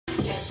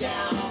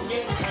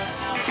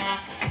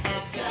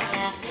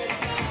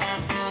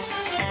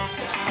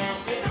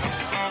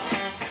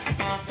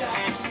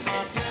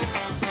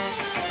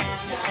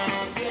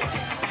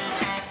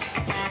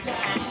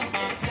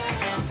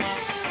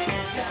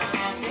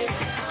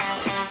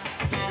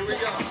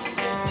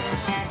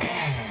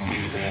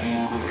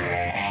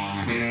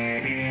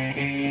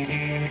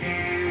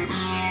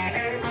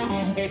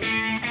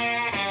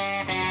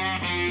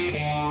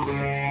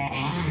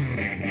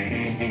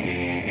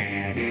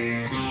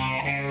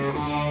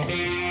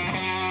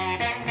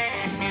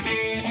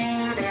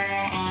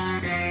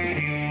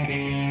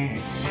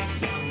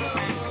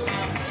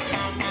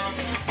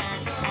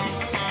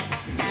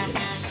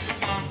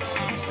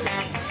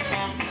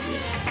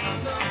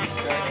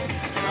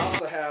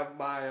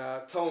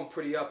tone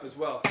pretty up as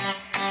well.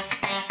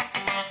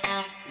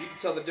 You can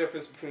tell the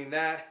difference between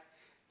that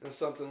and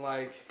something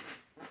like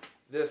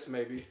this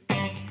maybe. See,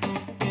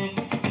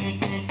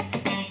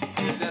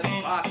 that's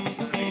boxy, you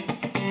know what I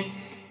mean?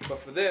 But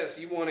for this,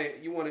 you want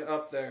it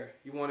up there.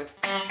 You want it.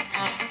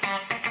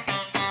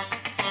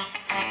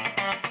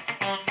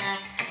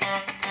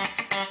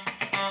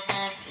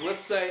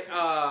 Let's say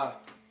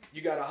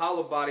you got a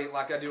hollow body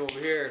like I do over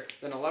here.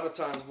 Then a lot of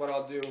times, what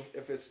I'll do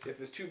if it's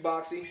too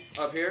boxy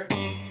up here,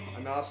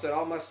 and I'll set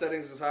all my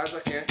settings as high as I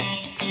can,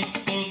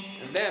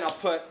 and then I'll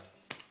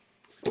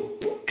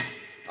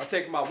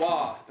take my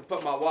wah and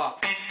put my wah.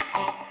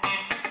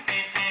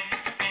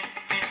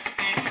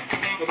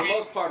 For the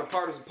most part, a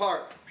part is a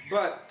part,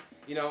 but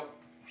you know,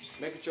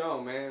 make it your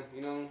own, man.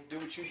 You know, do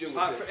what you do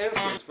with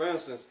it. For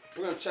instance,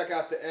 we're gonna check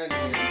out the end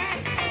here.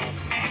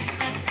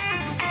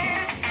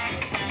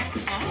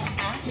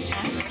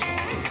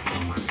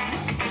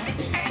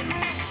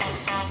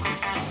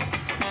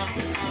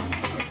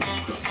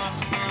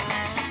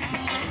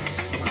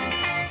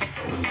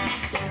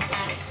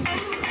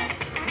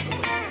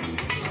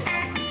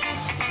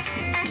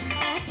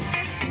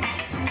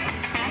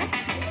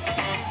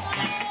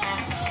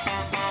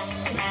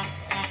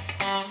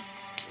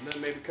 And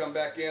then maybe come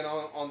back in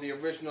on the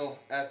original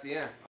at the end.